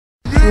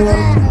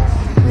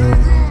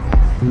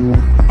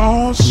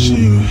Oh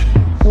shit.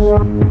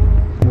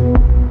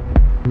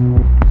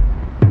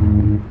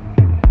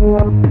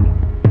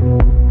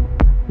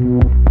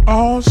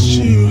 Oh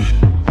shit.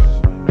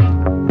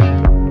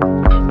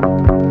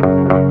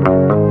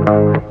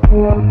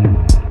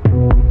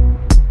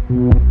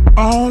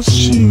 Oh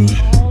shit.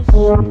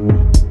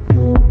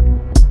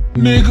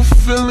 Nigga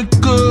feeling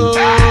good.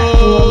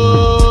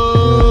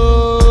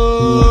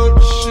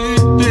 She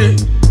did.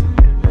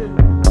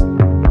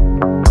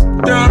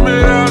 Damn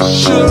it, I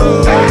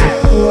should.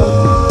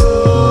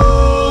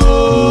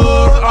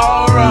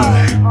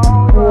 Alright.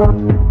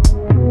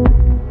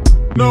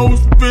 Know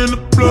it's finna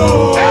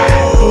blow.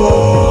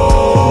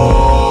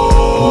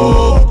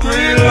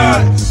 Green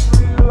lights.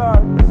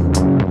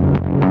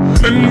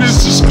 And this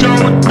is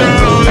going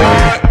down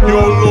like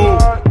YOLO,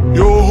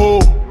 yo-ho,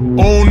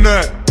 on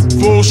that,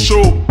 full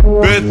show,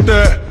 bet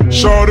that,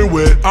 shorty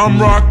wet, I'm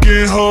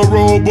rocking her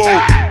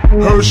rowboat.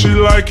 Heard she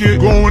like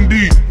it, going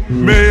deep,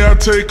 may I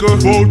take a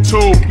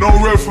photo? No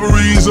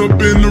referees up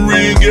in the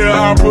ring,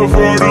 yeah, I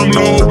prefer them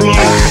low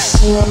blows.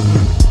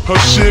 Her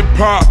shit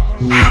pop,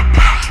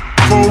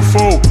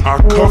 fofo, I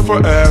cuff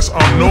her ass,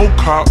 I'm no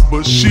cop,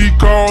 but she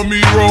call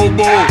me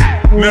Robo.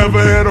 Never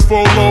had a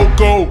full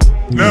loco,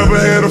 never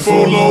had a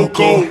full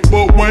loco,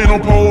 but Wayne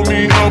don't pull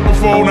me up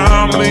before,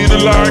 now I'm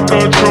leaning like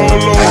a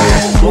cholo.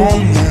 Go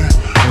man,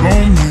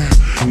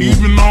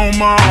 even on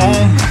my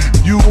own.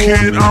 You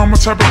kid, I'm a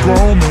type of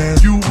grown man.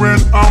 You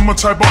rent, I'm a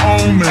type of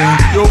own man.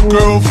 Your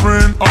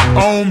girlfriend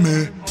on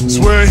me,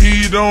 swear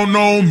he don't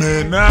know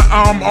me. Now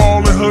I'm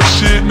all in her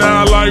shit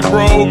now like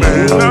bro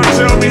man. Now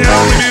tell me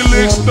how many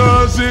licks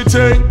does it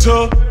take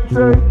to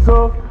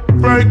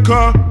break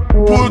her,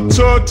 put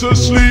her to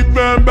sleep,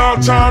 and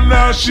about time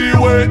now she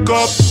wake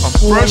up. I'm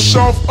fresh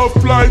off a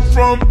flight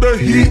from the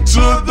Heat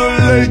to the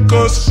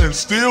Lakers, and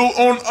still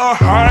on a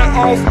high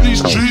off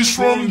these trees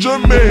from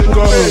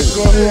Jamaica.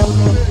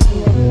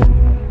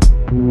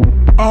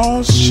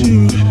 Oh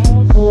shit.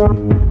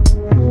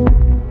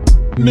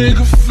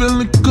 Nigga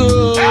feeling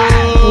good.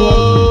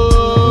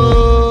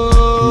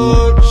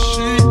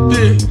 She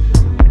did.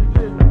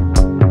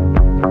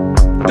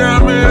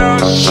 Damn it, I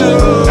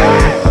should.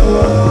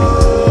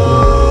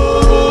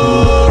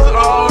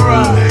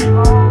 Alright.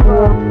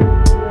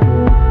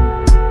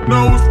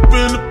 Know it's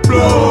finna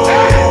blow.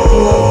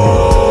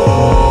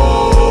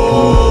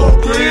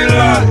 Green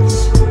lights.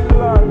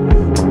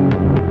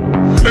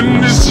 And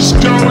this is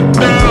going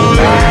down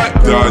like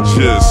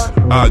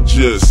I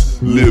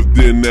just lived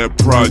in that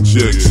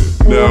project.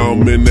 Now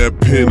I'm in that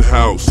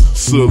penthouse.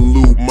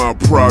 Salute my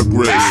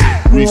progress.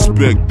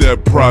 Respect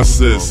that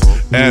process.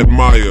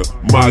 Admire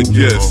my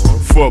guests.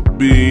 Fuck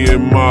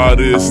being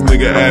modest.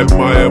 Nigga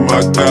admire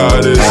my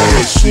goddess.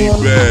 But she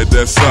bad,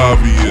 that's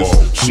obvious.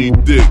 She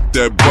thick,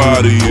 that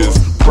body is.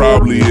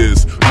 Probably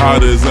is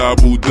hot as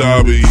Abu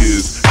Dhabi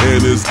is.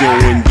 And it's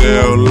going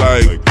down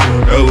like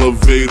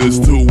elevators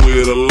to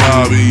where the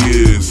lobby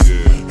is.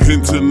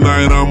 And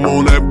tonight I'm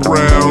on that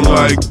brown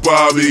like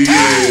Bobby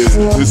is.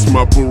 It's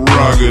my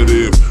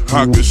prerogative,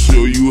 I can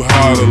show you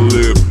how to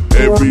live.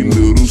 Every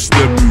little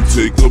step you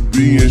take, a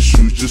B and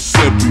shoot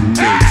Giuseppe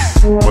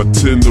mix. My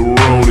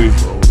tenderoni,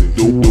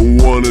 the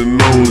one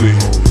and only.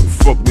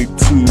 Fuck me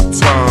 2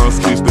 times,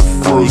 case the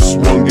first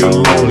one get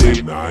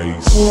lonely.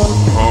 Nice.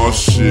 Oh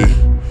shit.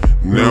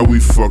 Now we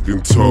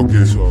fucking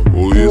talking,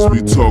 or is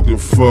we talking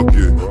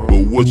fucking?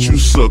 But what you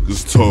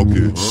suckers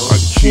talking? I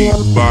keep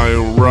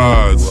buying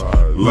rides,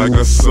 like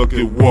I suck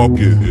at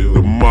walking.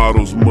 The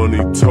models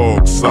money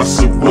talks, I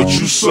said what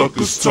you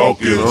suckers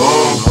talking,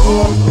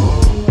 huh?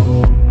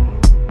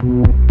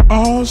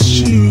 Oh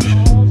shit.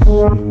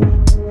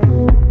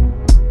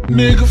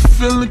 Nigga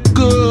feeling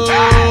good.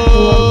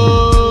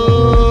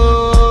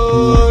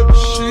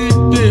 She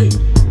did.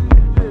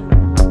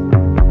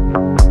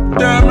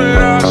 Damn it,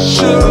 I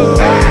should.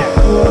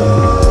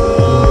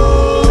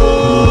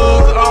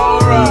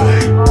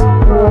 Alright.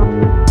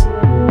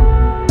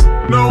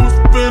 Know it's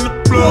finna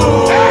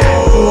blow.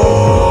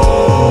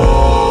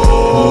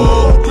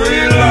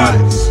 Green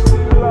lights.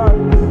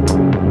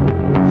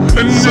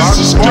 And this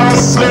is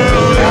going down.